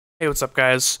Hey, what's up,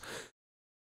 guys?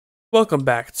 Welcome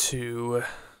back to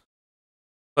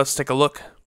Let's Take a Look.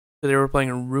 Today we're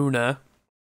playing Runa,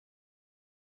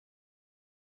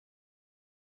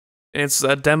 and it's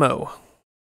a demo,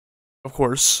 of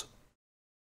course.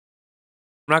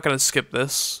 I'm not gonna skip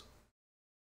this.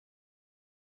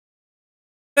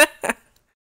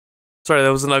 Sorry,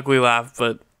 that was an ugly laugh,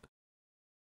 but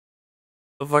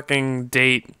the fucking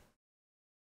date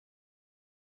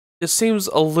just seems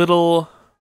a little,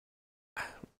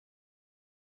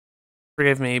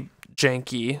 forgive me,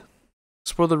 janky.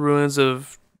 Explore the ruins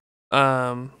of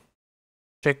Chaikurú.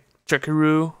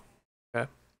 Okay.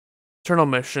 Eternal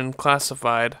mission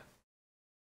classified.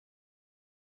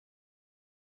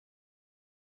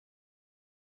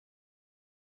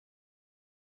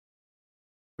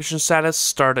 Mission status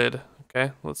started.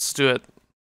 Okay, let's do it.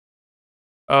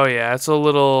 Oh yeah, it's a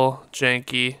little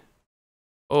janky.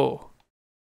 Oh.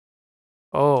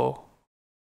 Oh.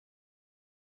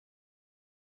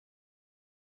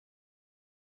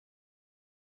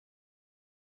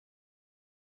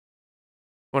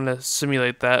 Want to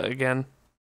simulate that again.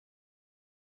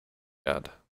 God.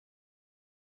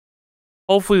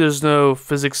 Hopefully there's no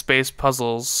physics-based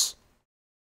puzzles.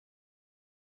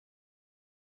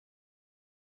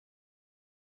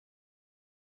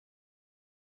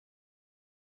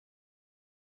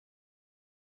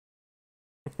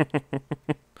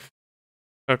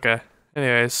 Okay.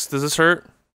 Anyways, does this hurt?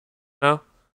 No?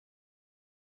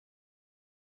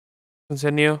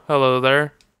 Continue? Hello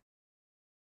there.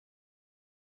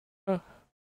 Oh.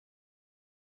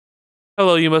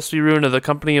 Hello, you must be Runa. The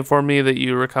company informed me that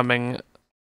you were coming.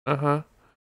 Uh-huh.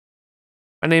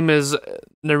 My name is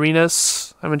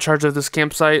Narinas. I'm in charge of this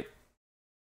campsite.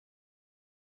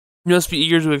 You must be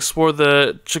eager to explore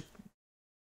the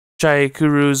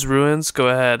Chaikuru's ruins. Go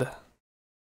ahead.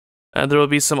 There will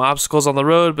be some obstacles on the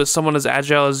road, but someone as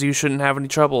agile as you shouldn't have any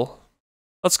trouble.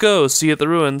 Let's go. See you at the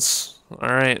ruins.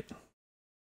 Alright.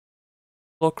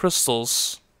 Little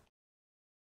crystals.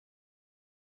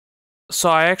 So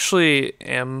I actually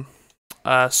am,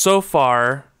 so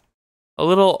far, a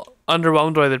little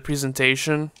underwhelmed by the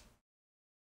presentation.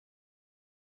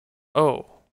 Oh.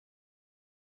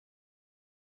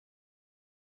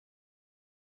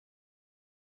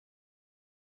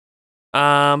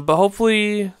 But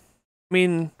hopefully, I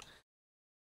mean,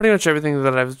 pretty much everything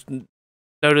that I've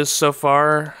noticed so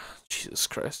far, Jesus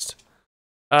Christ,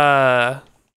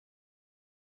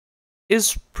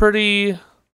 is pretty,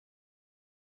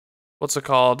 what's it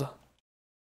called?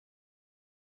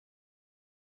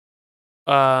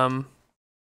 Oh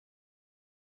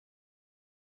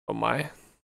my.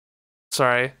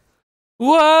 Sorry.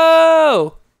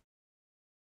 Whoa!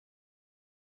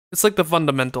 It's like the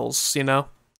fundamentals, you know?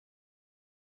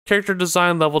 Character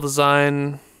design, level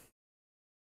design,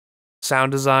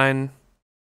 sound design.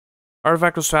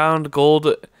 Artifact was found, gold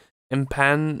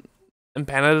empanada.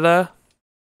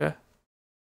 Okay.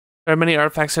 There are many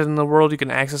artifacts hidden in the world. You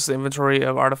can access the inventory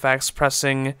of artifacts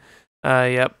pressing,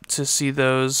 yep, to see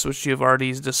those which you have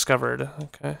already discovered.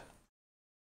 Okay.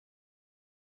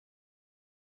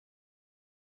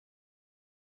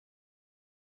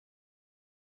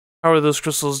 How are those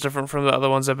crystals different from the other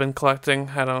ones I've been collecting?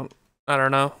 I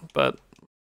don't know, but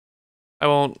I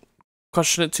won't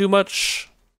question it too much.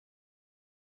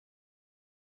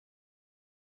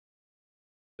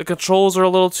 The controls are a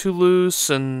little too loose,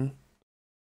 and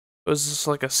was this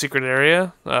like a secret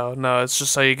area? Oh no, it's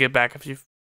just how you get back if you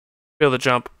fail the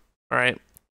jump. All right.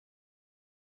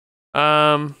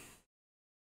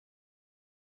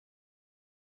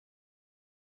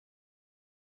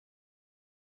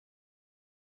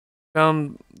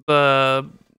 Found the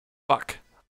fuck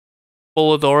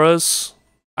Boladoras.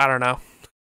 I don't know.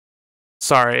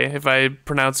 Sorry if I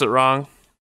pronounce it wrong.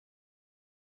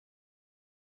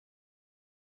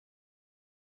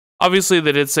 Obviously,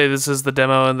 they did say this is the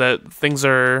demo and that things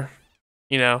are,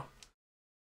 you know,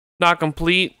 not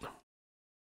complete.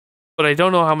 But I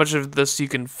don't know how much of this you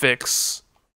can fix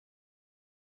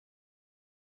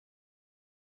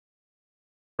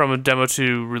from a demo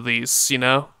to release, you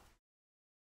know?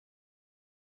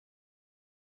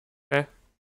 Okay.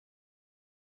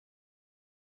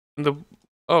 And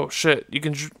oh shit, you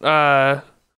can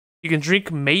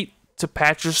drink mate to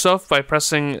patch yourself by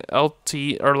pressing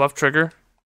LT or left trigger.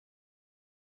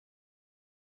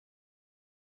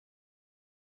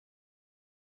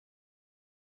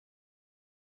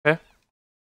 Okay.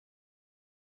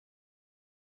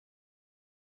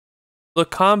 The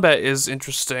combat is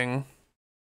interesting.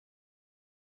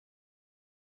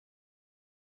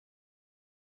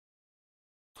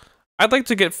 I'd like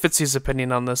to get Fitzy's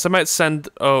opinion on this. I might send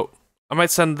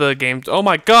the game. Oh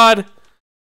my god!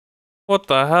 What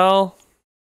the hell?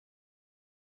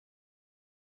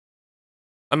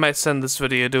 I might send this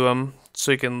video to him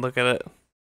so he can look at it.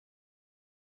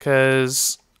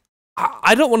 Because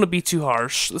I don't want to be too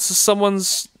harsh. This is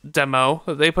someone's demo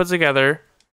that they put together.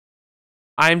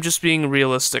 I'm just being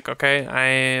realistic, okay? I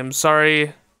am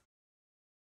sorry.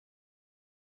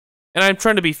 And I'm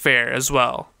trying to be fair as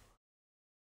well.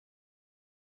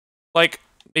 Like,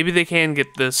 maybe they can get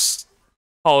this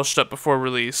polished up before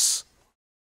release.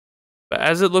 But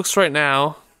as it looks right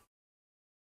now,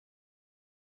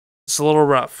 it's a little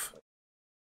rough.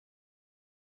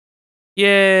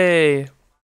 Yay!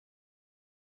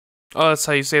 Oh, that's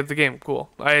how you save the game. Cool.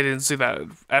 I didn't see that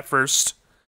at first.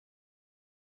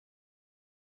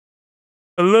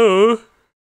 Hello?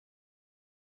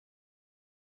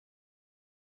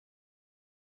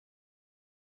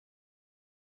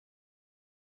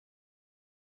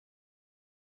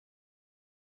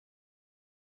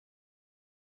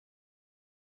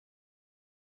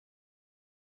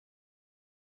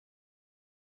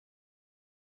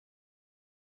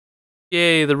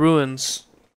 Yay, the ruins.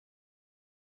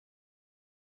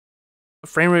 The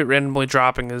frame rate randomly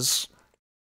dropping is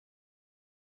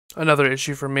another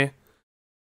issue for me.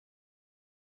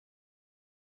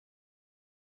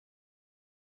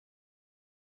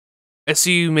 I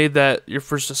see you made that your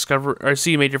first discovery. Or I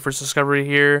see you made your first discovery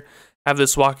here. Have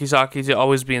this walkie-talkie to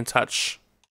always be in touch.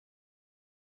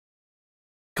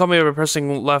 Call me by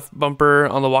pressing left bumper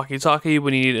on the walkie-talkie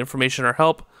when you need information or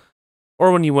help,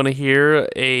 or when you want to hear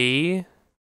a.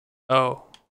 Oh,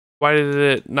 why did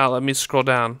it not let me scroll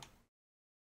down?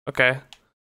 Okay.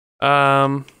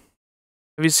 Have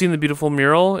you seen the beautiful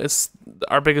mural? It's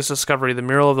our biggest discovery, the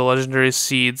mural of the legendary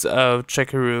seeds of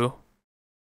Chaikurú.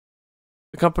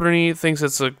 The company thinks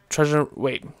it's a treasure.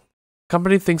 Wait.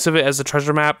 Company thinks of it as a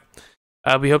treasure map.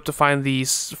 We hope to find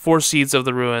these 4 seeds of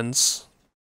the ruins.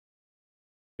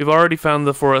 We've already found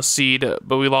the forest seed,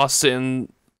 but we lost it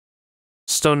in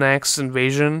Stone Axe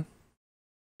invasion.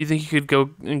 You think you could go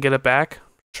and get it back?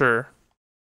 Sure.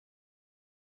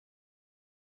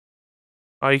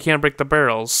 Oh, you can't break the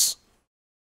barrels.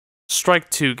 Strike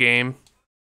 2, game.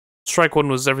 Strike 1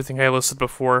 was everything I listed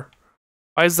before.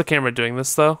 Why is the camera doing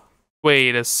this, though?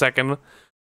 Wait a second.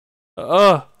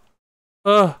 I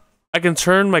can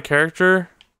turn my character.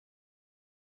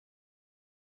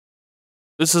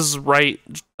 This is right,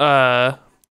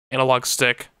 analog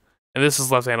stick. And this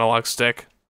is left analog stick.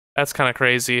 That's kind of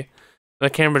crazy. The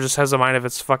camera just has a mind of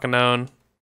its fucking own.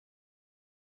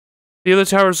 The other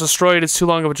tower is destroyed. It's too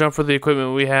long of a jump for the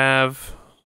equipment we have.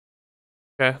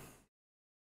 Okay.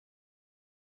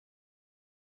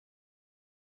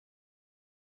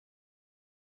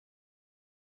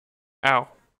 Ow.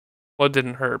 Well, it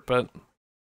didn't hurt, but...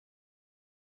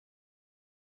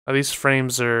 these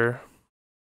frames are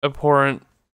abhorrent.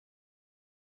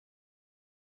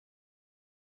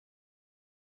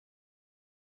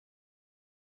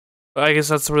 I guess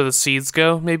that's where the seeds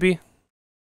go, maybe?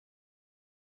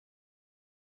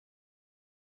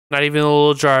 Not even the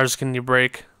little jars can you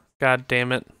break. God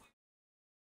damn it.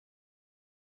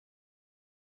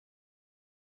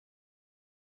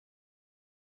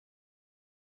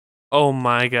 Oh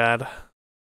my god.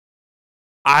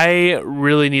 I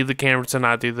really need the camera to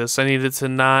not do this. I need it to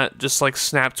not just like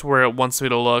snap to where it wants me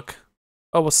to look.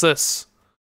 Oh, what's this?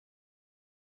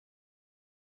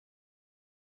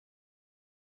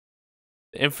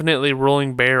 Infinitely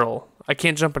rolling barrel. I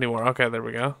can't jump anymore. Okay, there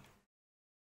we go.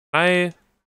 I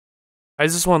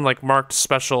just one like marked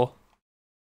special.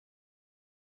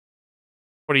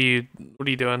 What are you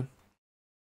doing?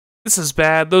 This is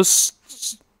bad. Those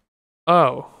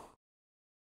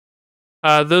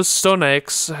those stone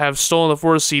eggs have stolen the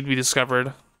forest seed we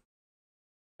discovered.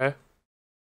 Okay.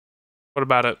 What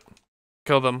about it?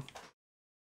 Kill them.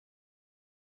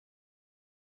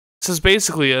 This is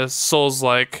basically a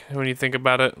Souls-like when you think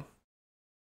about it.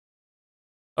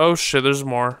 Oh shit, there's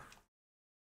more.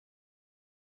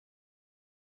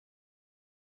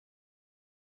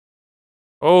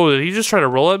 Oh, did he just try to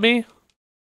roll at me?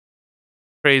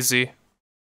 Crazy.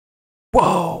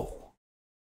 Whoa!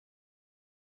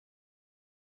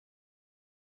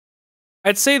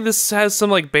 I'd say this has some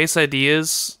like base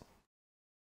ideas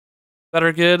that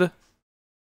are good.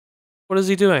 What is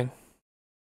he doing?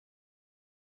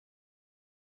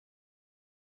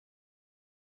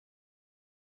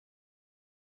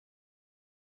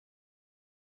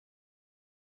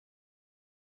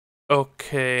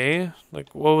 Okay,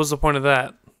 like what was the point of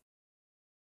that?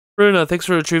 Runa, thanks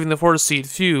for retrieving the forest seed.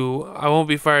 Phew, I won't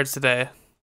be fired today.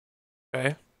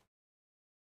 Okay.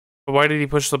 But why did he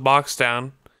push the box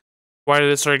down? Why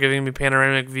did it start giving me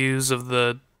panoramic views of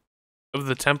the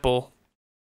temple?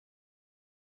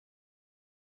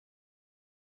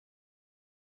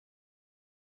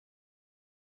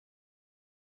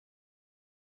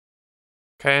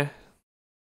 Okay.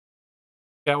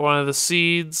 Got one of the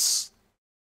seeds.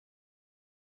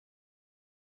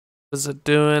 What's it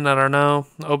doing? I don't know.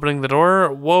 Opening the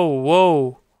door? Whoa,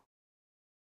 whoa.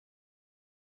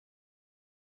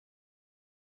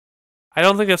 I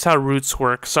don't think that's how roots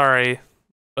work, sorry.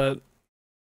 But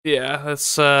yeah,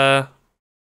 that's I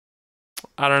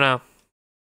don't know.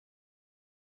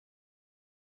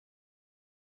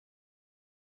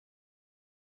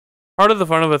 Part of the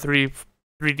fun of a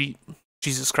 3D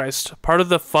Jesus Christ. Part of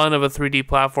the fun of a 3D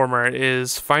platformer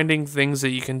is finding things that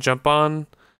you can jump on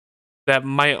that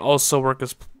might also work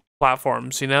as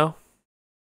platforms, you know?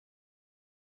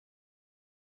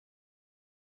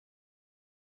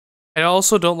 I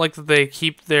also don't like that they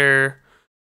keep their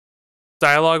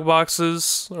dialogue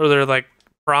boxes or their like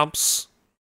prompts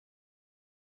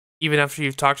even after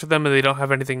you've talked to them and they don't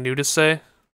have anything new to say.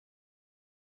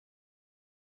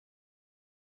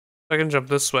 I can jump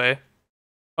this way.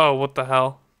 Oh, what the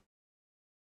hell?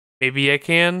 Maybe I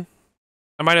can?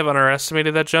 I might have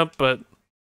underestimated that jump, but...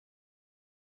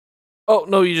 Oh,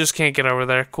 no, you just can't get over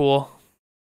there. Cool.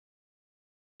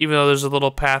 Even though there's a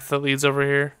little path that leads over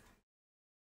here.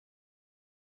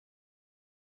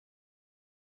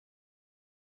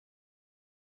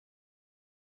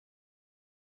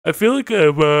 I feel like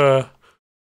I'm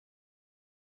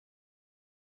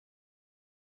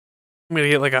gonna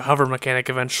get like a hover mechanic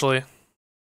eventually.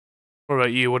 What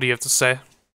about you? What do you have to say?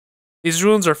 These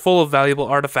ruins are full of valuable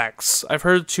artifacts. I've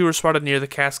heard 2 were spotted near the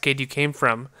cascade you came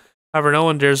from. However, no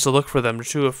one dares to look for them. They're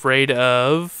too afraid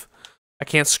of... I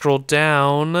can't scroll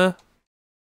down.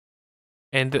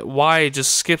 And Y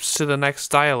just skips to the next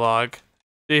dialogue.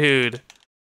 Dude.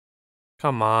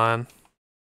 Come on.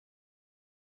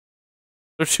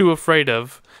 They're too afraid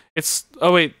of. It's...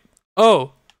 Oh, wait.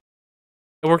 Oh!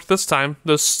 It worked this time.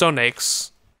 Those stone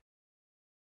aches.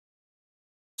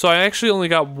 So I actually only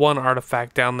got 1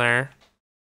 artifact down there.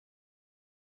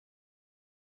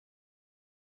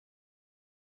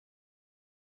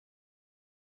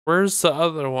 Where's the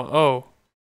other one? Oh.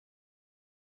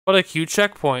 What a cute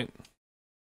checkpoint.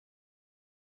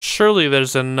 Surely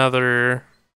there's another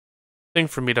thing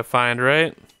for me to find,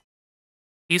 right?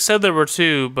 He said there were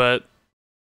 2, but...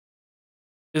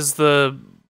 Is the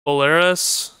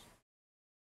Polaris?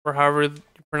 Or however you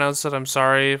pronounce it, I'm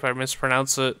sorry if I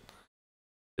mispronounce it.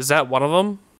 Is that one of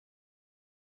them?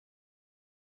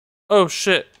 Oh,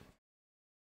 shit.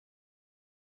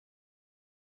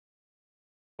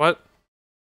 What?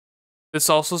 This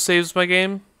also saves my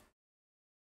game?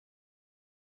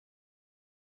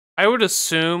 I would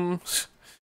assume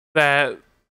that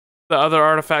the other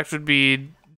artifact would be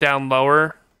down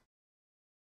lower.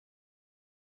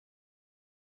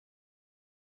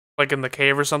 Like in the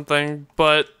cave or something,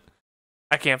 but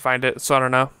I can't find it, so I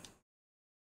don't know.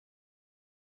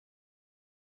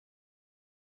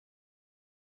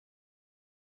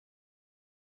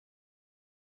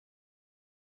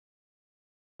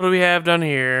 What do we have down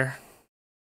here?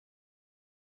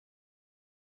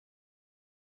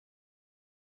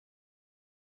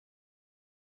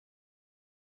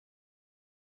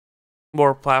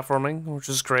 More platforming, which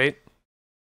is great.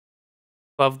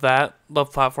 Love that.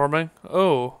 Love platforming.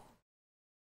 Oh.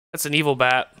 That's an evil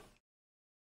bat.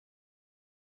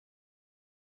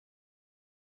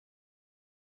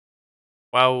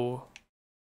 Wow.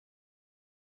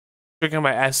 Drinking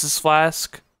my Essus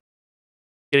flask.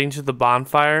 Getting to the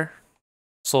bonfire.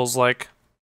 Souls like.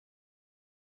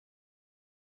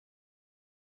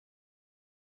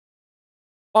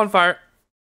 Bonfire.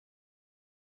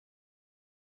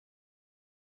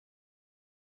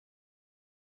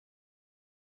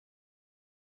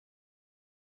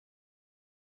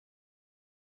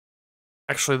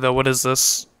 Actually, though, what is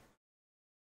this?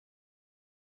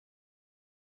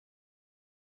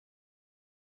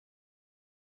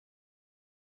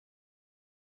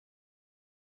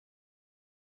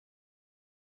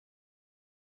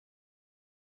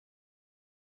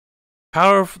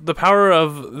 The power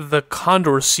of the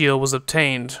Condor Seal was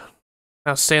obtained.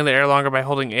 Now stay in the air longer by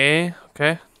holding A.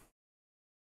 Okay.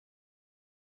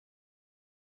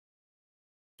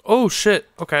 Oh shit.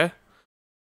 Okay.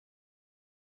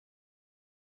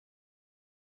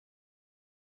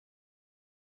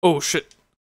 Oh shit.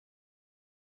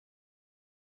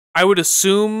 I would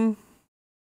assume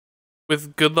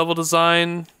with good level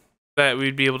design that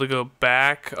we'd be able to go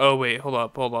back. Oh wait, hold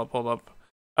up.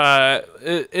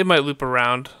 It might loop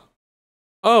around.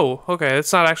 Oh, okay,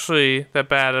 it's not actually that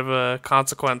bad of a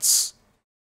consequence.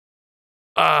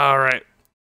 Alright.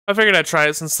 I figured I'd try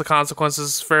it since the consequence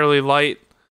is fairly light.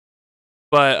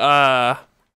 But,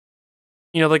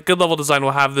 you know, like, good level design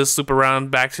will have this loop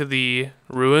around back to the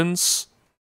ruins.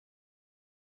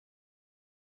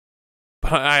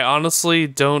 But I honestly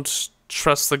don't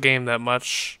trust the game that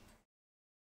much.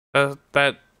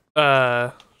 That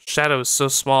shadow is so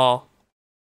small.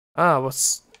 Ah,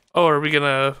 what's... Oh, are we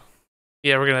gonna...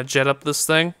 Yeah, we're gonna jet up this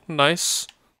thing. Nice.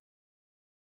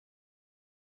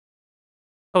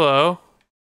 Hello.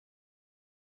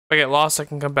 If I get lost, I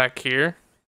can come back here.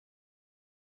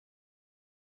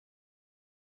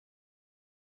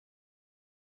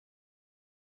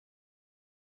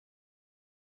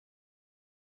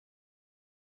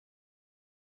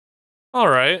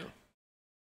 Alright.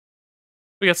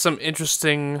 We got some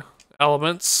interesting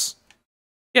elements.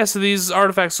 Yeah, so these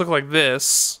artifacts look like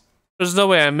this. There's no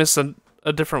way I missed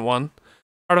a different one.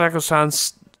 Artifact was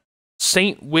found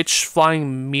Saint Witch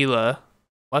Flying Mila.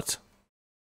 What?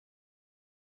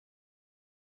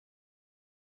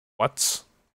 What?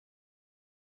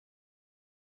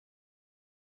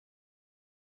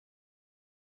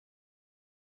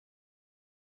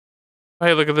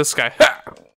 Hey, look at this guy. Ha!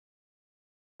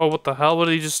 Oh, what the hell? What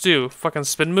did he just do? Fucking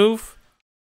spin move?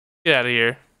 Get out of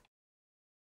here.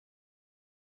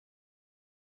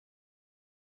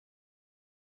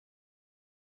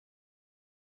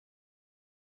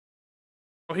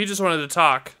 Oh, he just wanted to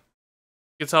talk.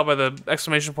 You can tell by the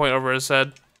exclamation point over his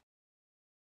head.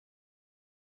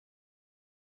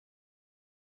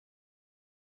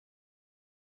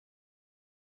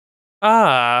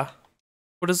 Ah.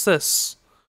 What is this?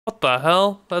 What the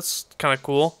hell? That's kind of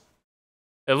cool.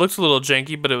 It looked a little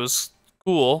janky, but it was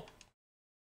cool.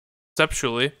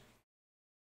 Conceptually.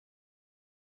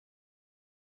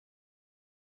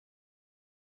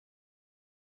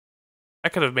 I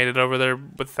could have made it over there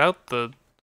without the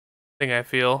thing, I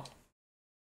feel.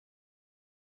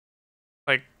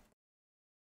 Like...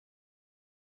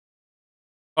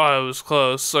 Oh, it was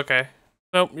close. Okay.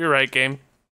 Nope, you're right, game.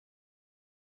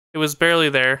 It was barely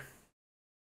there.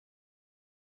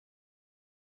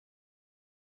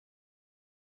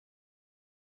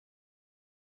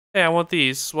 Hey, I want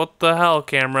these. What the hell,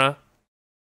 camera?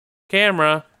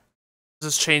 Camera?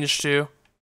 Does this change to?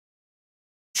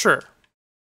 Sure.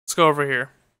 Let's go over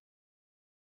here.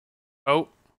 Oh.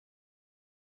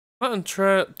 Not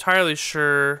entirely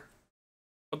sure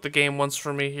what the game wants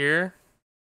from me here.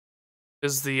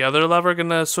 Is the other lever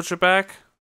gonna switch it back?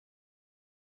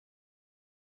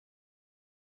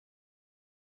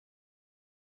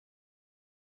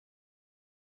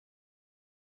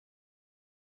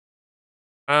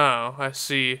 Oh, I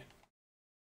see.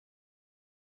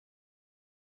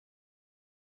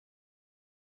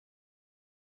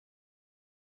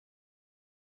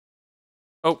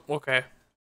 Oh, okay.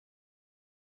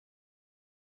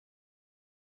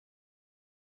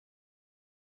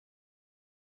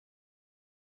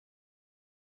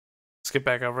 Let's get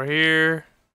back over here.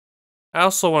 I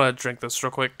also want to drink this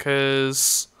real quick,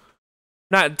 because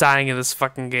I'm not dying in this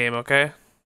fucking game, okay?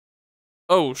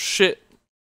 Oh, shit.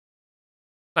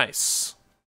 Nice.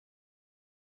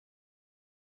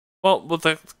 Well, with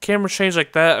the camera change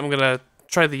like that, I'm gonna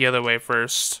try the other way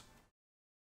first.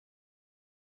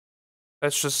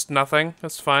 That's just nothing.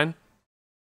 That's fine.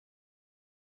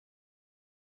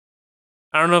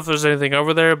 I don't know if there's anything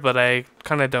over there, but I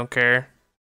kind of don't care.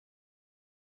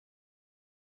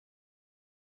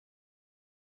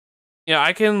 Yeah,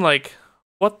 I can, like...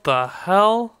 What the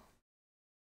hell?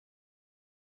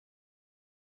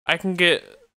 I can get...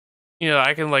 You know,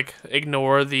 I can, like,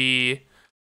 ignore the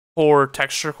poor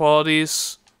texture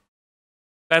qualities.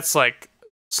 That's, like,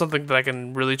 something that I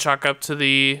can really chalk up to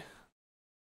the...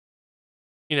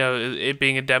 You know, it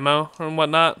being a demo and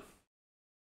whatnot.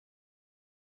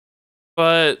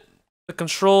 But the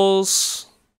controls,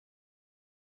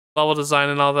 level design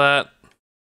and all that,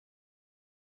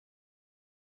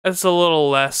 it's a little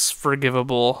less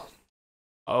forgivable.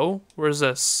 Oh, where's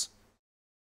this?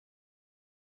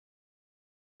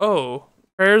 Oh,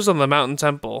 prayers on the mountain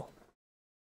temple.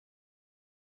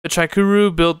 The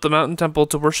Chaikurú built the mountain temple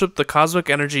to worship the cosmic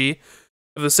energy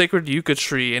of the sacred yucca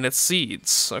tree and its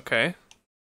seeds. Okay.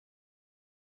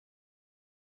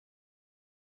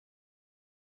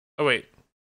 Oh, wait.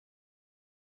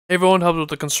 Everyone helped with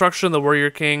the construction, the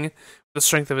warrior king, the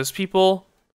strength of his people.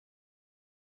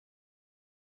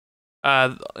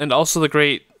 And also the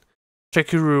great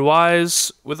Chaikurú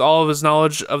wise, with all of his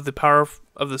knowledge of the power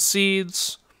of the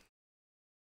seeds.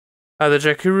 The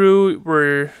Chaikurú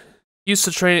were used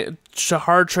to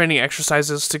hard training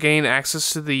exercises to gain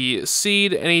access to the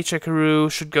seed. Any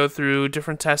Chaikurú should go through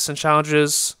different tests and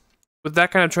challenges. With that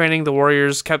kind of training, the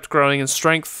warriors kept growing in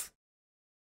strength.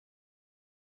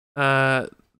 The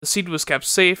seed was kept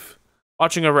safe,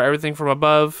 watching over everything from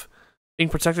above, being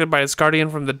protected by its guardian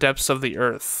from the depths of the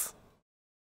earth.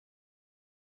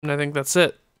 And I think that's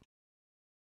it.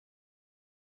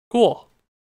 Cool.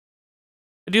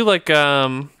 I do like,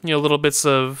 little bits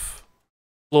of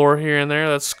lore here and there.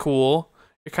 That's cool.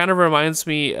 It kind of reminds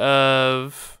me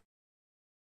of,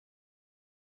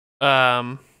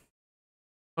 oh,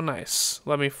 nice.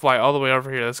 Let me fly all the way over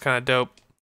here. That's kind of dope.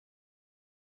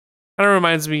 Kind of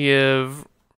reminds me of,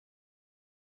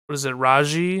 what is it,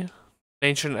 Raji?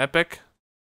 Ancient Epic?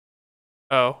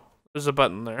 Oh, there's a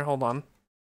button there. Hold on.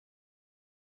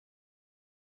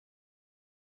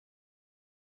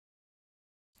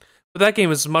 But that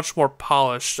game is much more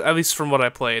polished, at least from what I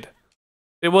played.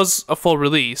 It was a full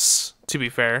release, to be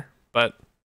fair, but...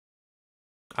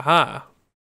 Aha.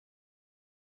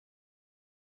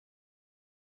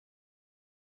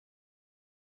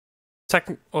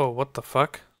 Oh, what the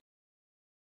fuck?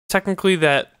 Technically,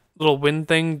 that little wind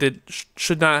thing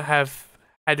should not have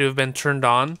had to have been turned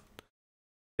on,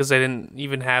 because I didn't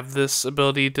even have this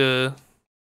ability to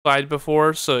glide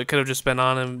before, so it could have just been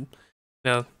on, and,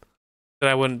 then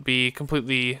I wouldn't be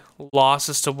completely lost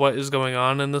as to what is going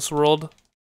on in this world.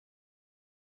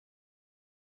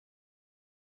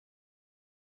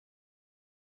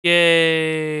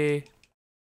 Yay!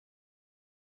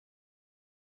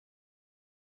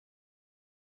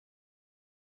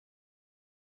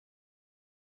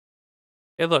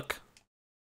 Hey, look.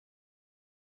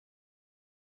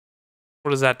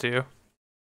 What does that do?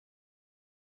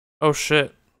 Oh,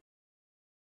 shit.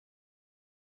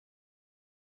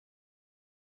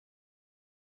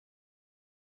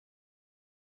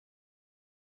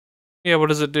 Yeah, what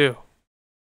does it do?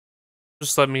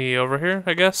 Just let me over here,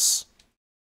 I guess?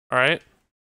 Alright.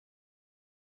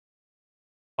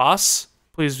 Boss?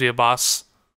 Please be a boss.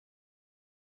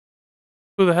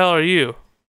 Who the hell are you?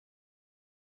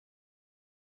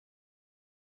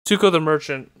 Tuco the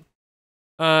merchant.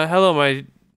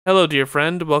 Hello, dear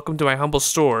friend. Welcome to my humble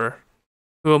store.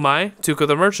 Who am I? Tuco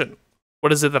the merchant.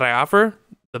 What is it that I offer?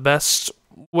 The best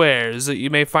wares that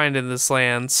you may find in this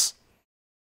lands.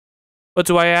 What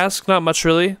do I ask? Not much,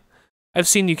 really. I've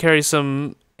seen you carry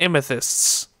some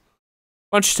amethysts.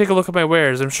 Why don't you take a look at my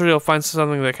wares? I'm sure you'll find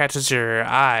something that catches your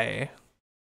eye.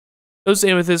 Those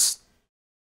amethysts...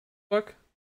 Fuck?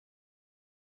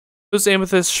 Those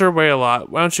amethysts sure weigh a lot.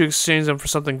 Why don't you exchange them for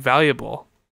something valuable?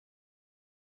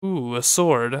 Ooh, a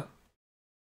sword.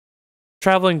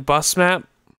 Traveling bus map?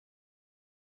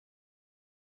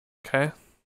 Okay.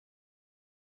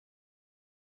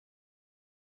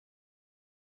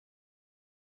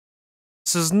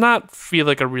 This does not feel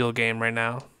like a real game right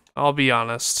now. I'll be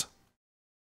honest.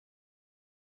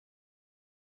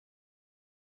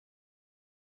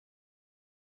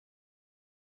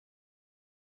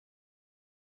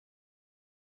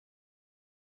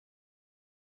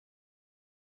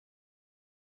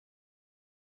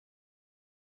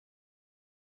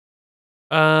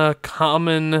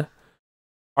 Common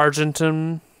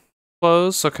Argentine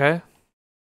clothes, okay.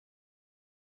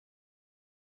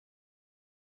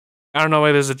 I don't know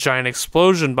why there's a giant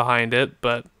explosion behind it,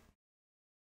 but...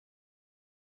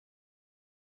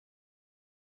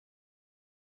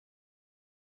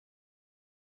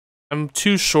 I'm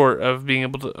too short of being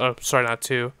able to... Oh, sorry, not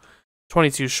two.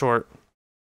 22 short.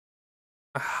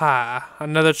 Aha,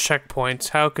 another checkpoint.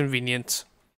 How convenient.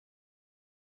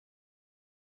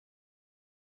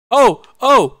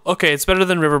 Oh, okay, it's better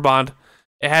than Riverbond.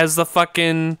 It has the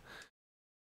fucking...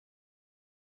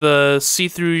 The see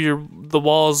through the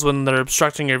walls when they're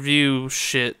obstructing your view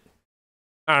shit.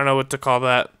 I don't know what to call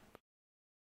that.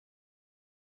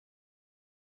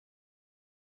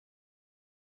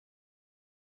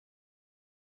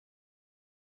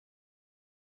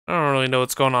 I don't really know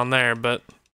what's going on there, but...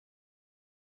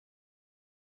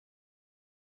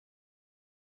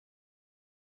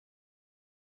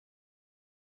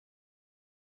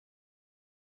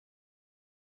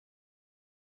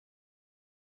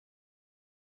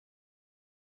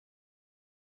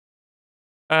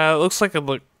 It looks like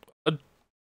a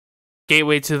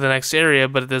gateway to the next area,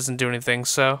 but it doesn't do anything,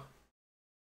 so...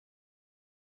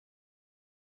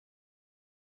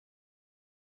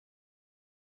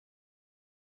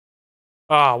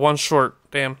 Ah, one short.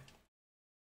 Damn.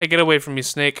 Hey, get away from me,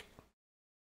 Snake.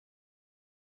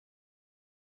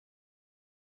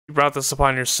 You brought this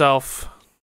upon yourself.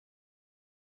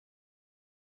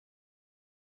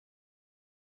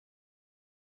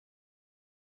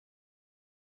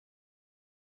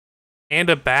 And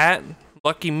a bat?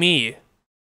 Lucky me.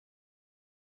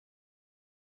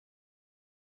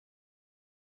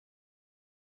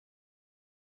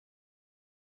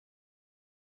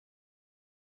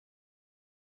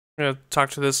 I'm gonna talk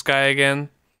to this guy again.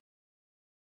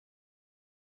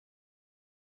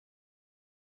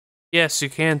 Yes, you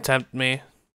can tempt me.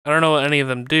 I don't know what any of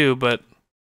them do, but...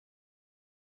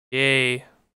 Yay.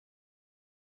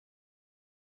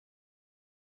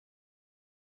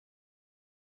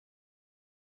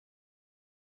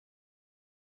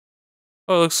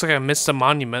 Oh, it looks like I missed a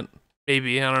monument.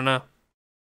 Maybe, I don't know.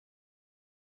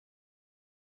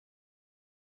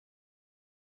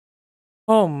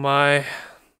 Oh my.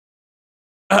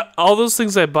 All those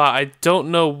things I bought, I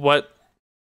don't know what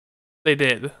they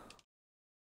did.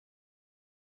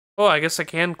 Oh, I guess I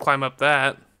can climb up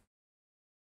that.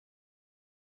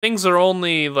 Things are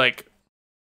only, like,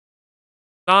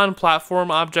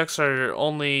 non-platform objects are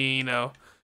only,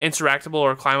 interactable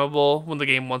or climbable when the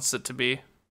game wants it to be.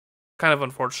 Kind of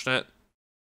unfortunate.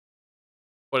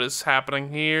 What is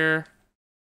happening here?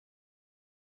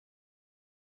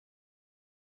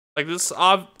 Like, it's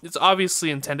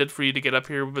obviously intended for you to get up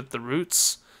here with the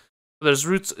roots. But there's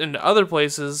roots in other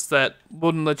places that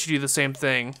wouldn't let you do the same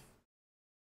thing.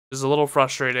 It's a little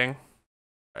frustrating.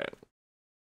 All right.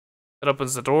 That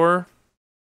opens the door.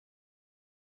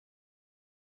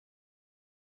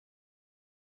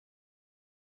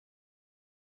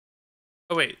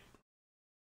 Oh, wait.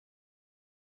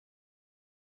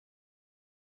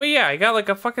 But yeah, I got like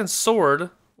a fucking sword.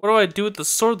 What do I do with the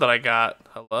sword that I got?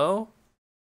 Hello?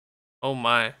 Oh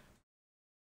my. Is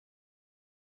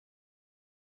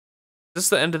this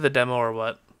the end of the demo or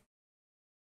what?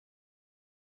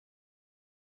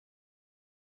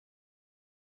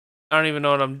 I don't even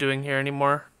know what I'm doing here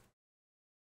anymore.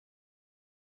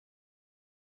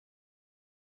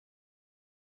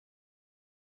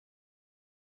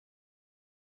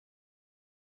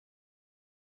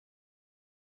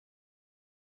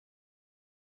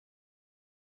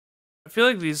 I feel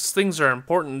like these things are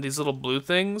important, these little blue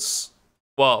things.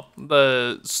 Well,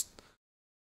 the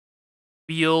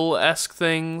steel-esque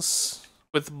things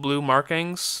with blue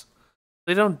markings.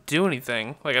 They don't do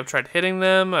anything. Like, I've tried hitting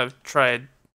them, I've tried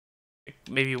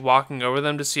maybe walking over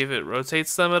them to see if it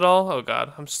rotates them at all. Oh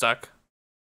god, I'm stuck.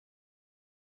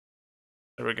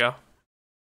 There we go.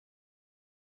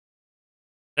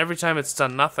 Every time it's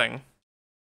done nothing.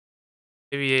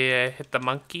 Maybe I hit the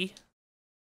monkey?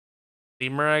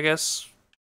 Lemur, I guess.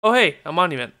 Oh hey, a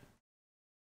monument.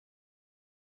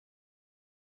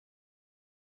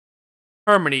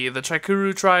 Harmony. The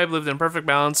Chaikurú tribe lived in perfect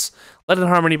balance, led in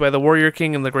harmony by the warrior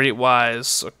king and the great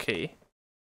wise. Okay.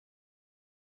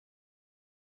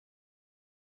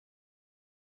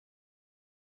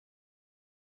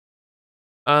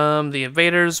 The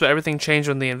invaders, but everything changed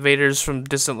when the invaders from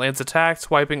distant lands attacked,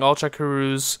 wiping all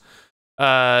Chaikurú's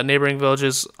neighboring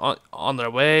villages on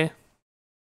their way.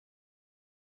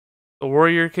 The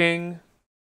warrior king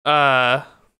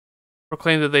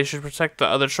proclaimed that they should protect the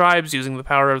other tribes using the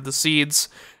power of the seeds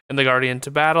and the guardian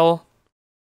to battle.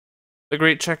 The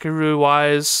great Chaikurú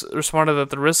wise responded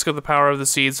that the risk of the power of the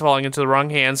seeds falling into the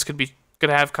wrong hands could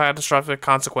have catastrophic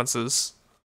consequences.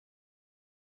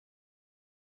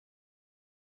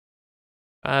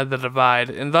 The divide,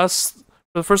 and thus,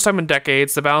 for the first time in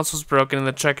decades, the balance was broken, and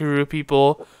the Chaikurú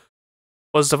people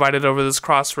was divided over this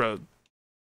crossroad.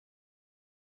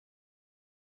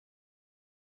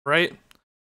 Right?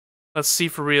 Let's see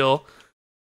for real.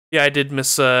 Yeah, I did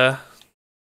miss a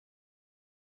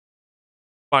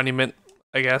monument,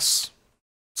 I guess,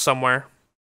 somewhere.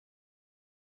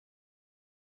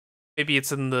 Maybe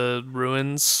it's in the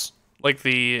ruins, like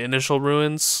the initial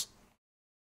ruins.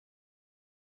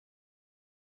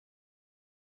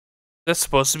 That's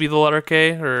supposed to be the letter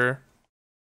K, or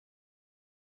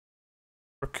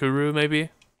Kuru, maybe?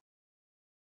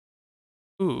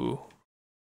 Ooh.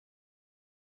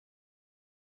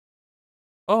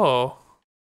 Oh.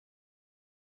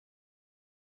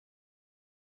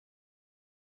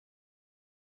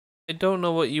 I don't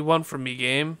know what you want from me,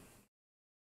 game.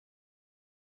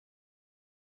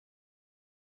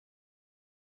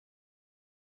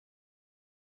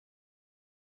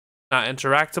 Not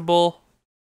interactable.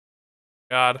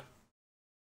 God.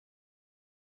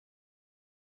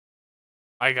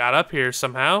 I got up here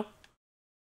somehow.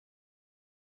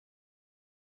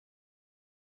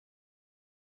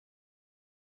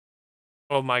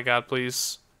 Oh my god,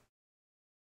 please.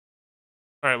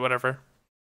 Alright, whatever.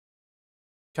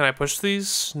 Can I push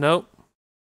these? Nope.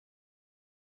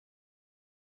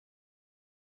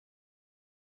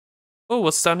 Oh,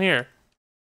 what's down here?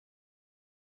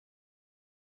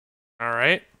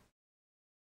 Alright.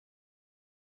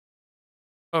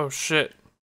 Oh shit.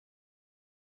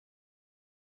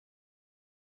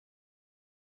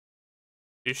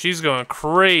 Dude, she's going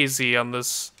crazy on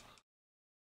this.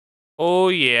 Oh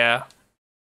yeah.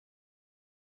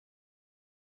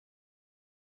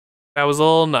 That was a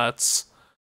little nuts.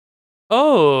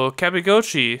 Oh,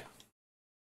 Kabigochi.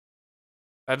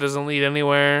 That doesn't lead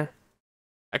anywhere.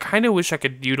 I kind of wish I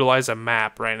could utilize a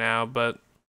map right now, but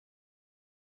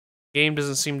the game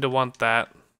doesn't seem to want that.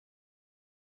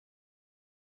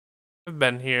 I've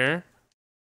been here.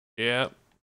 Yep.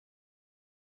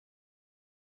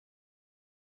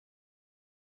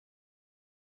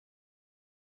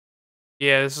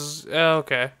 Yeah, this is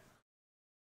okay.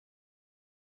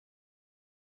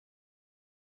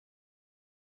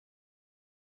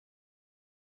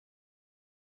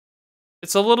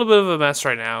 It's a little bit of a mess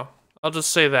right now. I'll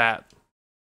just say that.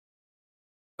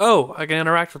 Oh, I can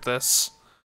interact with this.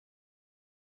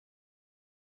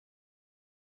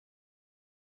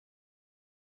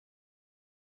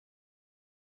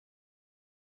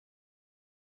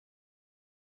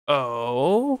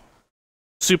 Oh.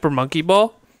 Super Monkey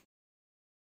Ball?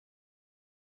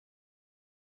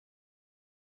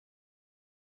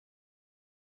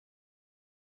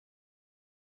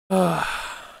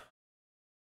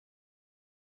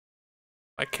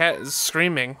 My cat is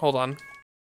screaming. Hold on.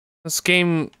 This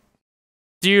game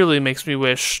dearly makes me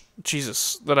wish,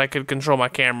 Jesus, that I could control my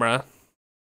camera.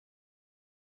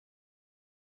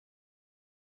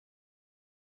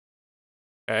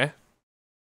 Okay.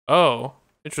 Oh,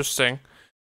 interesting.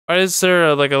 Why is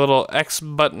there like a little X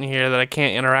button here that I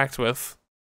can't interact with?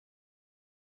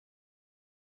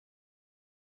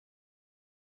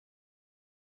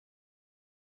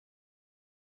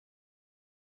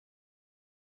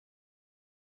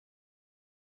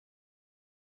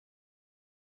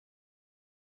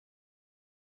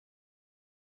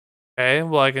 Okay,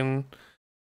 well I can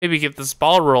maybe get this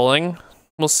ball rolling.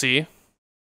 We'll see. Am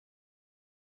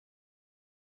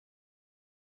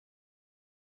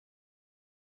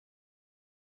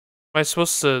I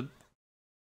supposed to...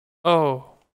 Oh.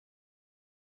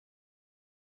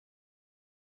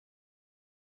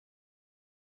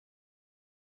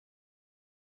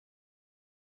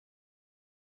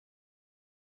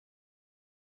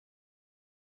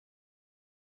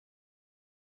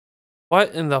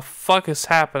 What in the fuck is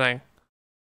happening?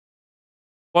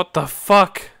 What the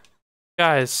fuck?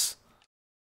 Guys.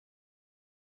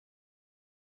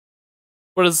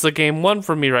 What does the game want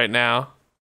from me right now?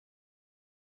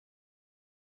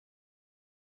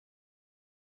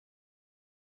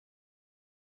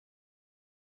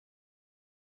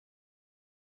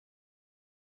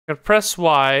 I can press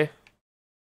Y,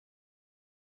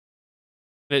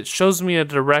 and it shows me a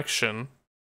direction.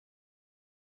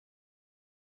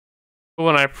 But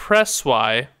when I press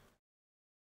Y,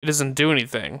 it doesn't do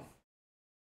anything.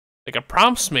 Like, it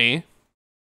prompts me.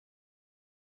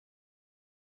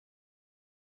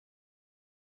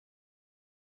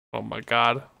 Oh my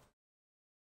god.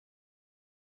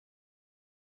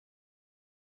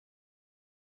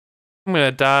 I'm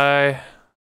gonna die.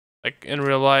 Like, in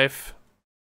real life.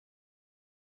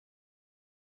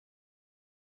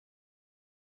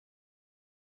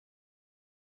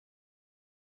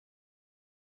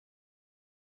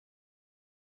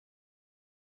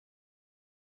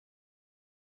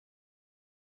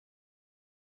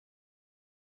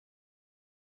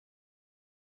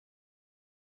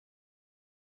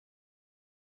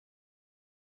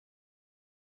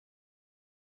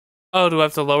 Oh, do I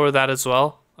have to lower that as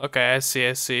well? Okay, I see,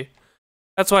 I see.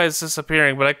 That's why it's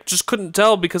disappearing, but I just couldn't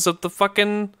tell because of the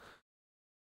fucking...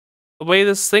 the way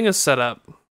this thing is set up.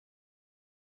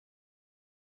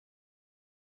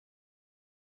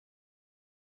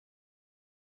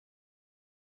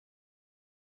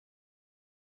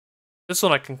 This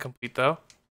one I can complete, though.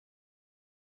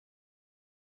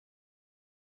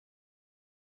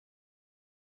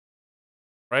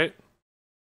 Right?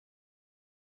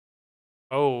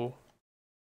 Oh.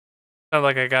 Sound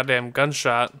like a goddamn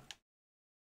gunshot.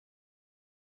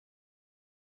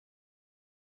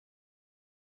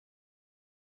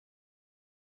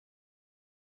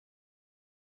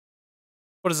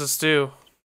 What does this do?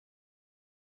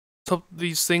 Hope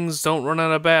these things don't run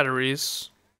out of batteries.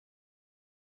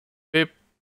 Beep,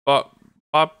 bop,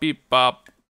 bop, beep, bop.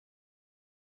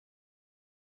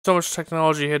 So much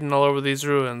technology hidden all over these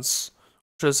ruins.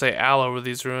 Should I say all over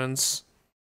these ruins?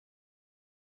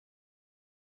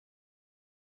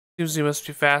 Seems you must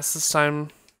be fast this time.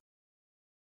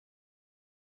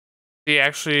 Is he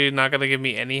actually not gonna give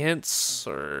me any hints,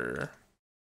 or...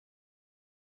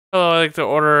 Oh, I like to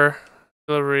order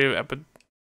delivery of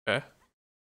okay.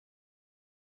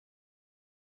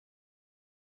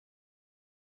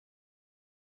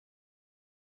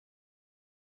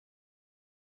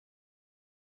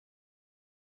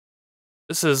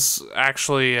 This is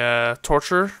actually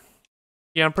torture.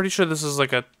 Yeah, I'm pretty sure this is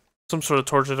like some sort of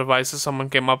torture device that someone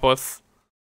came up with.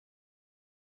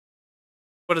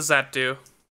 What does that do?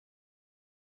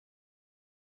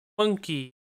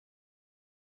 Monkey.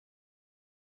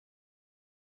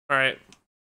 Alright,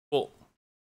 cool.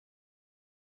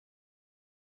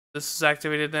 This is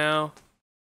activated now.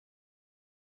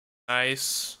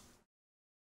 Nice.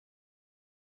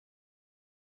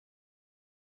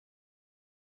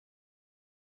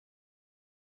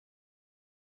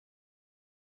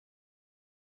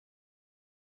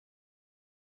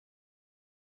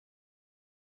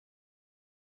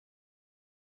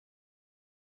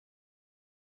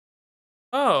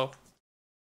 Oh.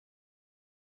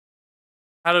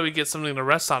 How do we get something to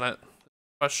rest on it?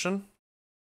 Question.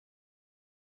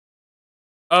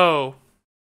 Oh.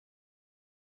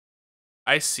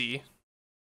 I see.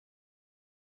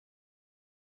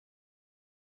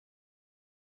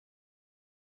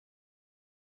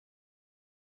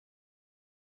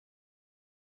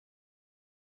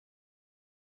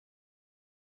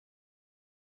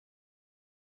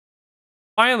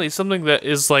 Finally, something that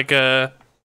is like a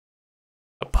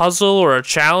puzzle or a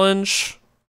challenge.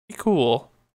 Pretty cool.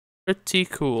 Pretty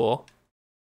cool.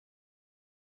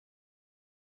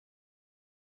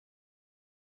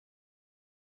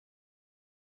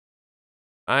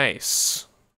 Nice.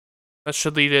 That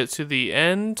should lead it to the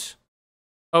end.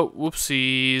 Oh,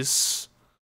 whoopsies.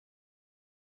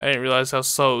 I didn't realize how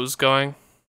slow it was going.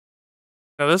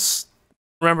 Now this,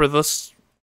 remember this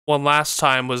one last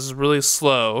time was really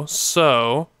slow,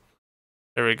 so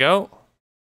there we go.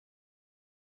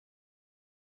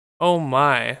 Oh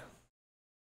my.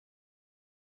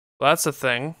 Well, that's a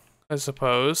thing, I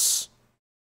suppose.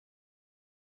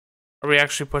 Are we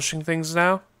actually pushing things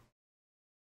now?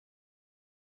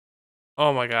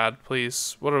 Oh my god,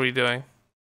 please. What are we doing?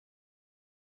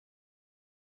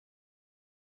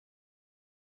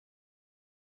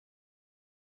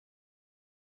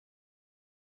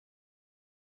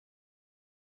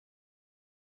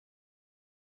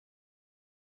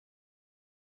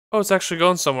 Oh, it's actually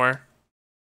going somewhere.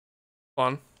 Hold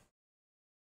on.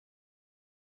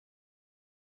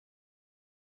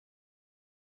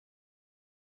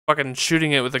 Fucking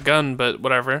shooting it with a gun, but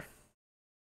whatever.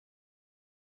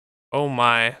 Oh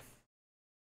my.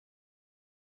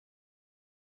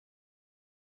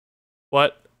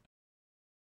 What?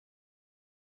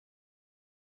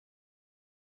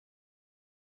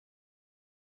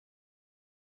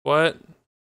 What?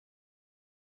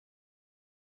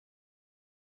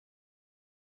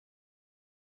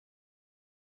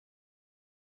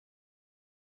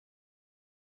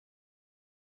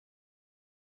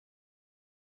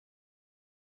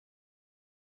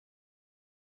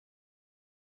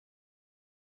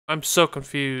 I'm so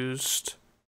confused.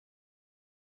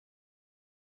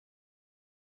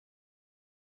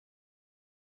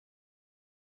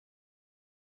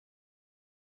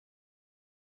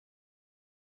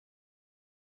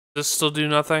 Does this still do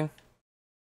nothing?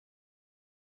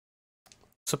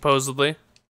 Supposedly.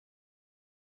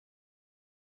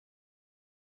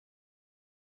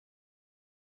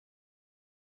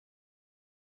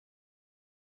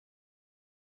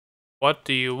 What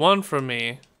do you want from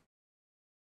me?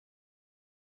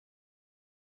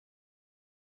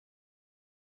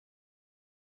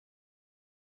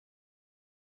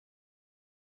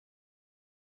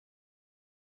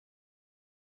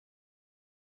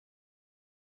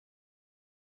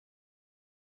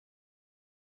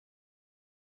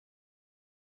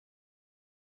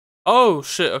 Oh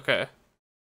shit, okay.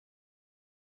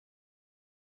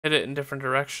 Hit it in different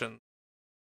directions.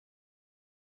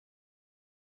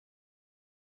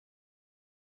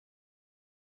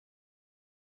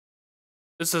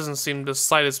 This doesn't seem the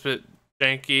slightest bit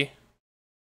janky.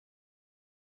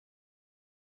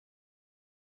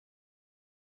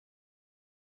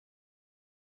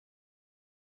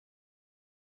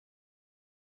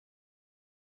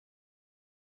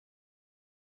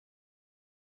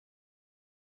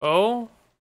 Oh?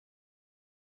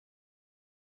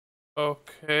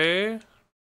 Okay.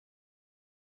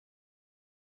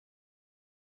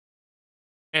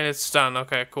 And it's done.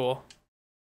 Okay, cool.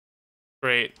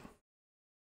 Great.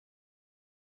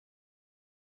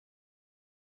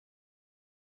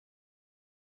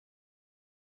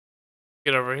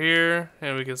 Get over here,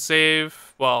 and we can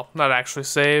save. Well, not actually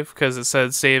save, because it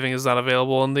said saving is not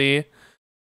available in the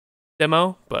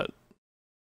demo, but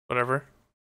whatever.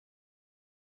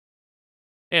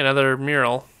 And another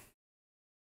mural.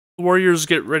 Warriors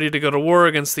get ready to go to war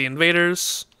against the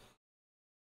invaders.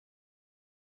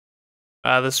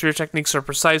 The spear techniques are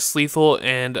precise, lethal,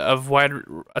 and of wide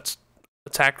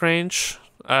attack range.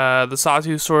 The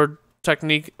sawtooth sword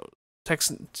technique,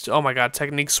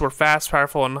 techniques were fast,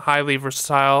 powerful, and highly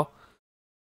versatile.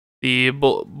 The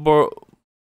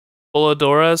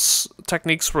Boladora's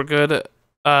techniques were good,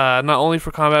 not only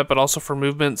for combat but also for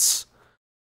movements.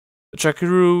 The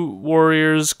Chaikurú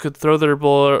warriors could throw their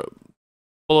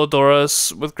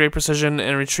Bolodoras with great precision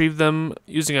and retrieve them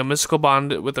using a mystical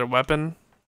bond with their weapon.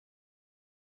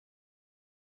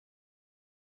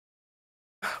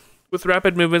 With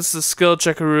rapid movements, the skilled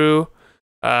Chaikurú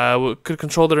could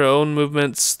control their own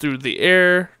movements through the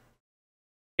air,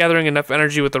 gathering enough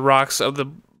energy with the rocks of the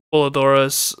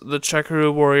Bolodoras. The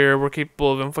Chaikurú warrior were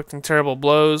capable of inflicting terrible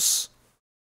blows.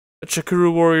 The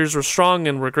Chaikurú warriors were strong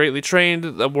and were greatly trained.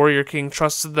 The warrior king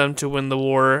trusted them to win the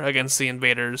war against the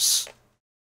invaders.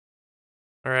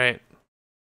 Alright.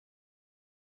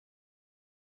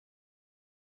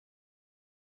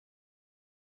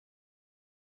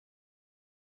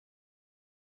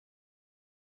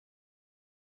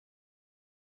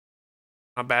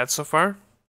 Not bad so far.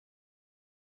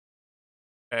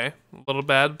 Okay, a little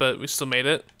bad, but we still made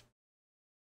it.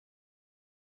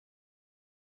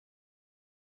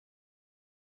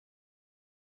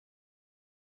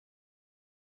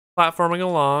 Platforming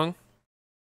along.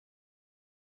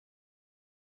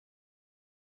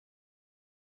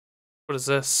 What is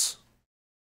this?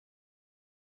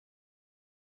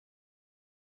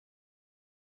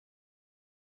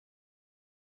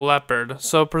 Leopard.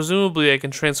 So presumably I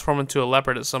can transform into a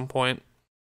leopard at some point.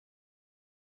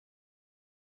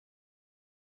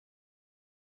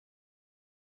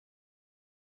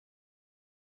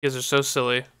 You guys are so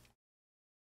silly.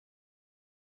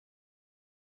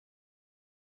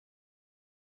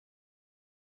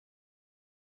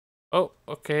 Oh,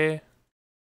 okay.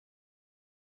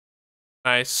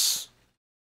 Nice.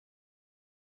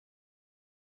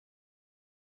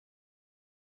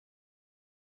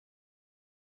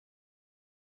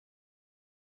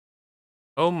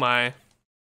 Oh my.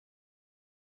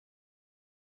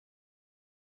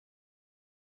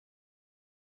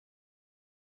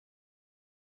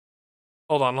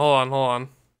 Hold on, hold on, hold on.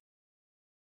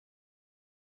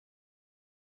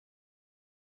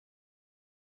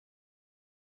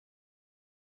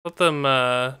 Let them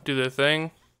do their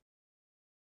thing.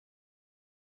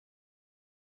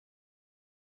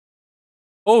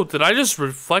 Oh, did I just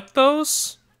reflect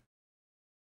those?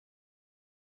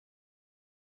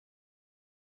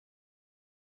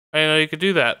 I didn't know you could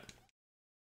do that.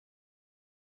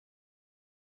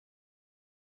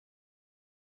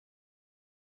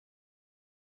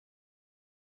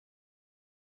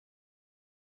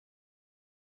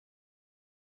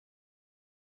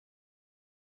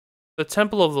 The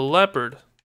Temple of the Leopard.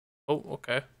 Oh,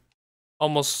 okay.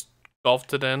 Almost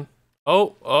golfed it in.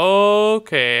 Oh,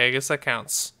 okay. I guess that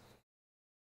counts.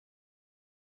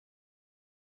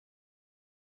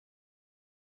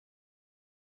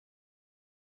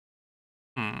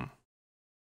 Hmm.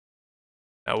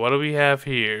 Now, what do we have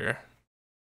here?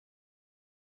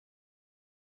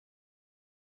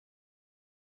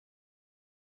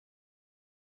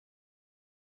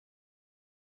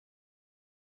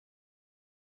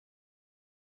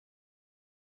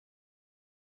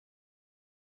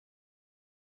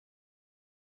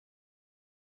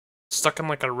 Stuck in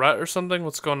like a rut or something?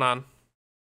 What's going on?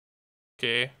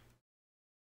 Okay. I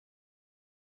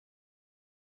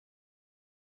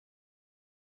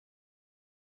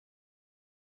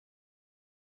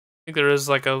think there is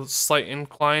like a slight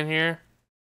incline here.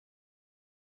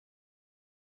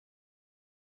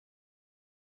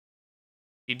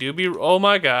 He do be. Oh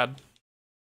my god.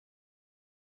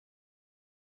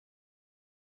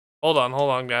 Hold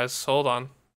on, guys. Hold on.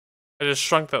 I just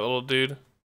shrunk that little dude.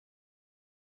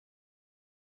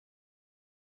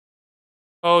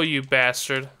 Oh, you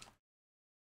bastard.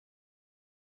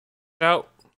 Out.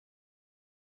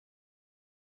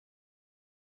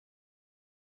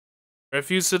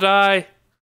 Refuse to die.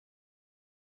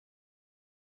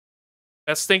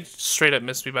 That stink straight up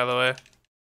missed me, by the way.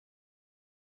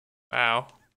 Wow.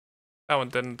 That one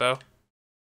didn't, though.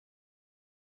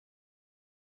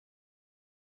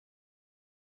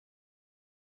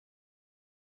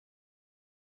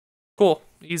 Cool.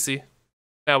 Easy.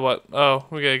 Now what? Oh,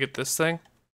 we gotta get this thing.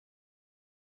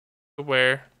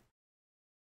 Where?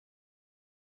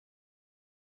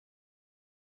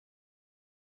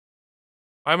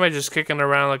 Why am I just kicking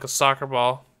around like a soccer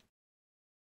ball?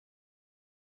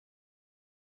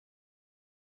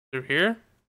 Through here?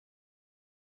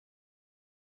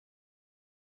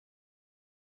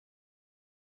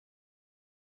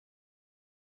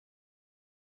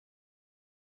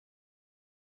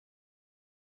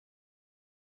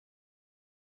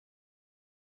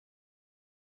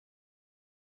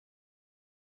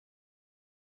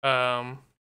 Um.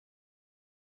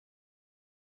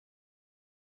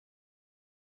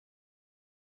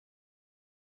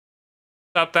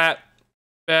 Stop that,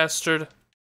 bastard.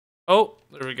 Oh,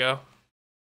 there we go.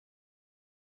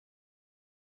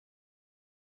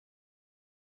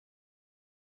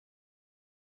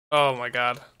 Oh my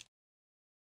god.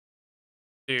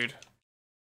 Dude.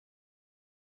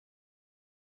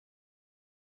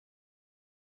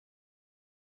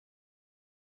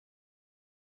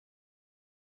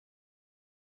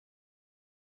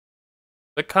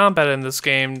 The combat in this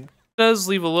game does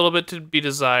leave a little bit to be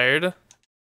desired.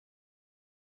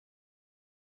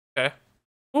 Okay.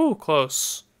 Ooh,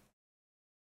 close.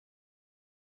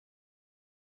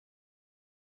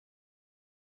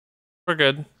 We're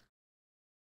good.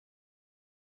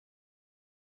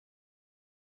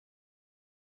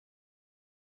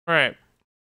 Alright.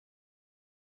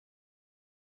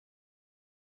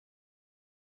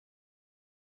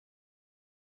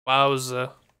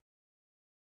 Wowza.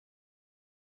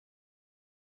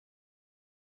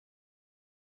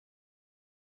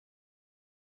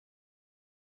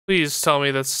 Please tell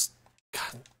me that's...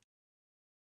 God.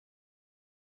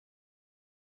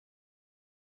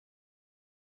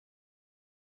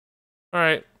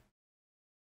 Alright.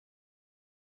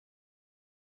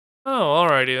 Oh,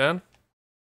 alrighty then.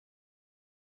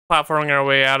 Platforming our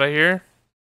way out of here.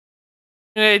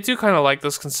 Yeah, I do kind of like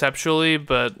this conceptually,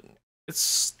 but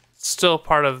it's still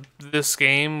part of this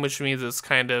game, which means it's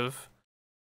kind of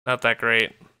not that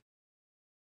great.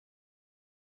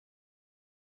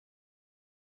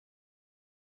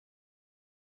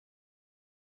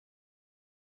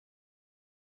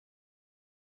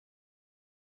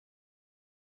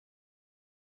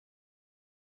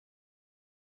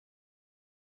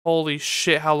 Holy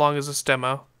shit, how long is this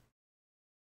demo?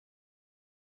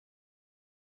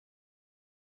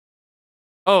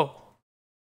 Oh.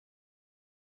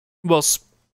 Well,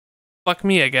 fuck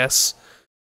me, I guess.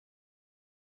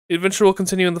 The adventure will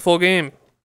continue in the full game.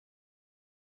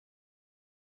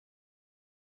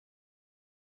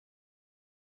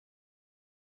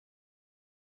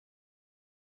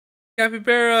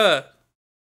 Capybara!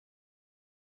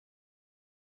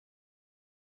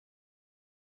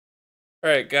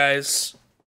 Alright, guys.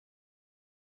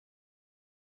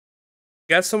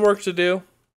 Got some work to do.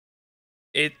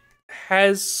 It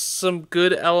has some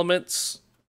good elements,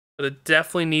 but it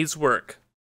definitely needs work.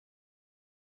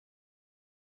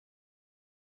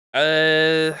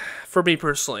 For me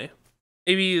personally.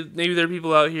 Maybe there are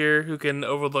people out here who can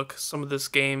overlook some of this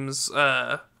game's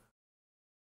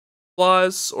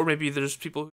flaws, or maybe there's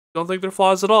people who don't think they're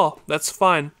flaws at all. That's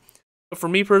fine. But for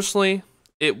me personally,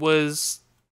 it was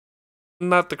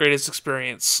not the greatest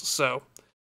experience. So,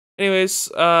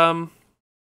 anyways,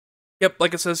 yep,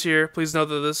 like it says here, please note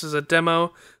that this is a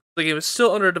demo. The game is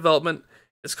still under development.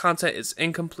 Its content is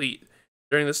incomplete.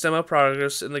 During this demo,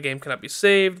 progress in the game cannot be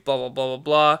saved, blah, blah, blah, blah,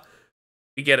 blah.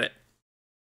 We get it.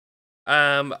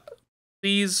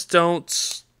 Please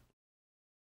don't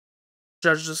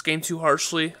judge this game too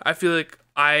harshly. I feel like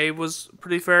I was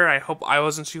pretty fair. I hope I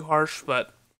wasn't too harsh,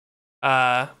 but,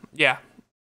 yeah.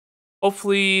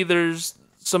 Hopefully there's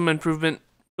some improvement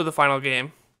for the final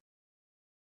game.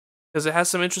 Because it has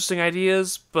some interesting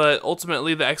ideas, but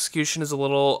ultimately the execution is a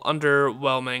little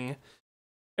underwhelming.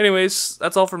 Anyways,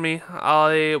 that's all for me.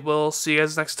 I will see you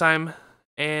guys next time,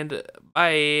 and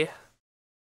bye.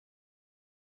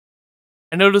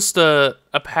 I noticed a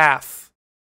path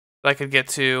that I could get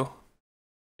to.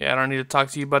 Yeah, I don't need to talk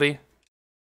to you, buddy.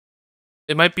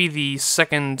 It might be the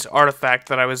second artifact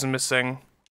that I was missing.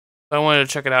 So I wanted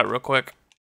to check it out real quick.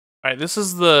 Alright, this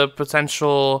is the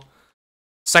potential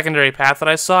secondary path that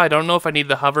I saw. I don't know if I need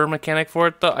the hover mechanic for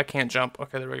it, though. I can't jump.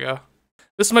 Okay, there we go.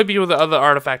 This might be where the other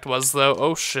artifact was, though.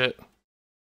 Oh, shit.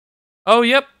 Oh,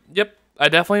 yep. I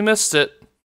definitely missed it.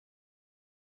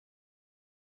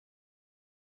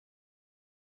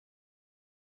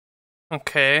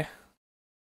 Okay.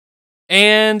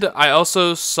 And I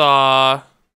also saw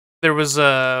there was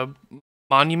a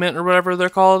monument or whatever they're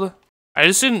called. I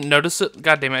just didn't notice it.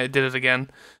 God damn it, I did it again.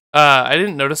 I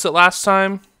didn't notice it last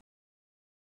time.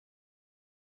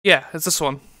 Yeah, it's this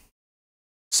one.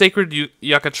 Sacred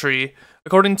Yucca Tree.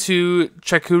 According to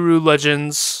Chaikurú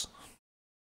legends,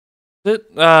 is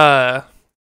that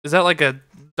like a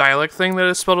dialect thing that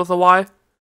is spelled with a Y?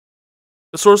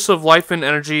 The source of life and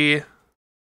energy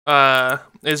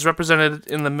is represented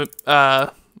in the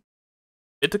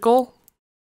mythical.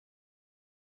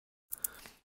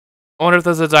 I wonder if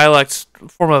there's a dialect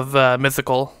form of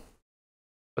mythical,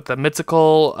 but the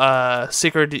mythical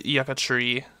sacred yucca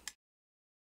tree.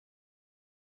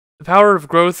 The power of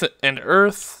growth and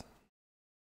earth.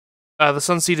 The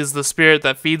sunseed is the spirit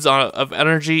that feeds on of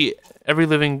energy every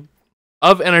living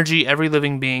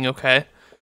being. Okay.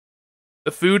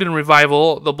 The food and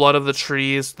revival, the blood of the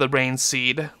tree is the rain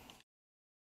seed.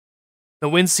 The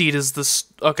wind seed is the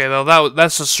okay. Though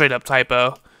that's just straight up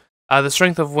typo. The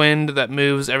strength of wind that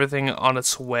moves everything on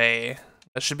its way.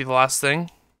 That should be the last thing.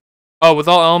 Oh, with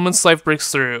all elements, life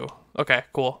breaks through. Okay,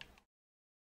 cool.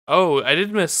 Oh, I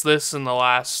did miss this in the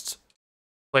last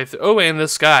playthrough. Oh, and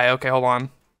this guy. Okay, hold on.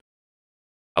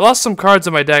 I lost some cards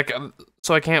in my deck,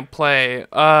 so I can't play.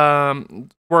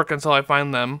 Work until I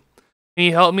find them. Can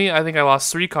you help me? I think I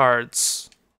lost 3 cards.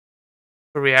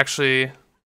 Are we actually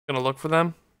gonna look for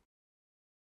them?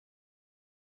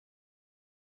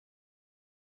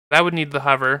 That would need the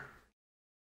hover.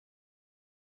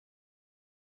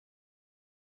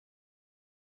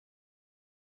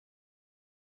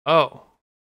 Oh.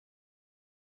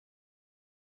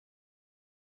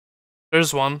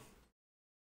 There's one.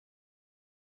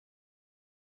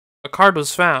 A card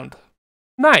was found.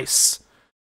 Nice.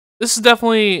 This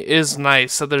definitely is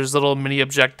nice that there's little mini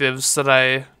objectives that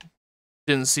I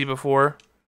didn't see before.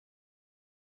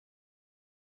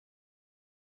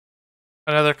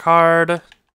 Another card.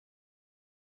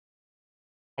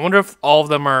 I wonder if all of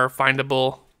them are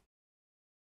findable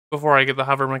before I get the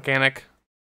hover mechanic.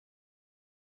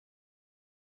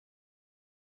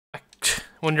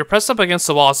 When you're pressed up against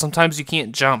the wall, sometimes you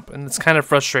can't jump, and it's kind of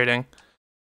frustrating.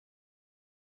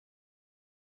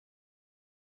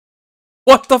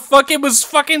 What the fuck? It was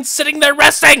fucking sitting there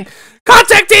resting!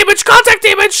 Contact damage! Contact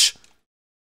damage!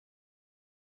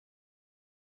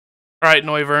 Alright,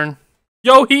 Noivern.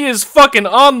 Yo, he is fucking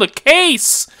on the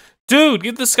case! Dude,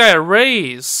 give this guy a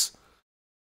raise.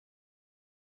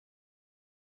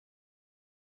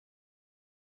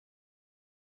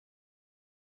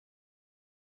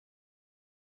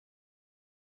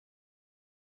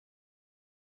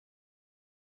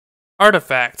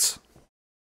 Artifacts.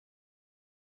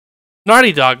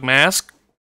 Naughty Dog mask.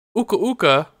 Uka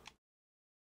Uka.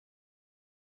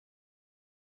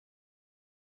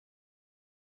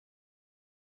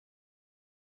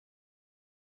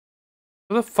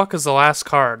 Where the fuck is the last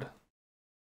card?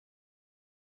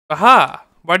 Aha!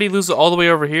 Why'd he lose it all the way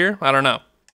over here? I don't know.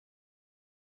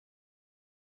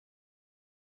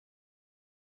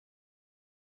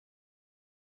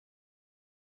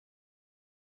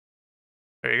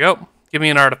 There you go. Give me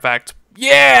an artifact.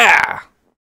 Yeah!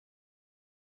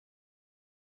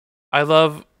 I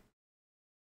love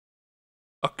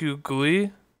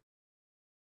Akugui.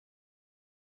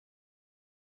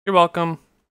 You're welcome.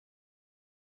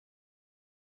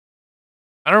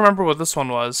 I don't remember what this one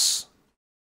was.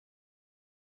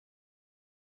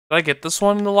 Did I get this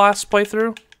one in the last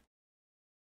playthrough?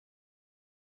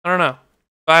 I don't know.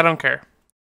 But I don't care.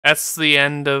 That's the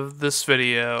end of this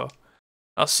video.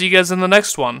 I'll see you guys in the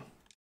next one.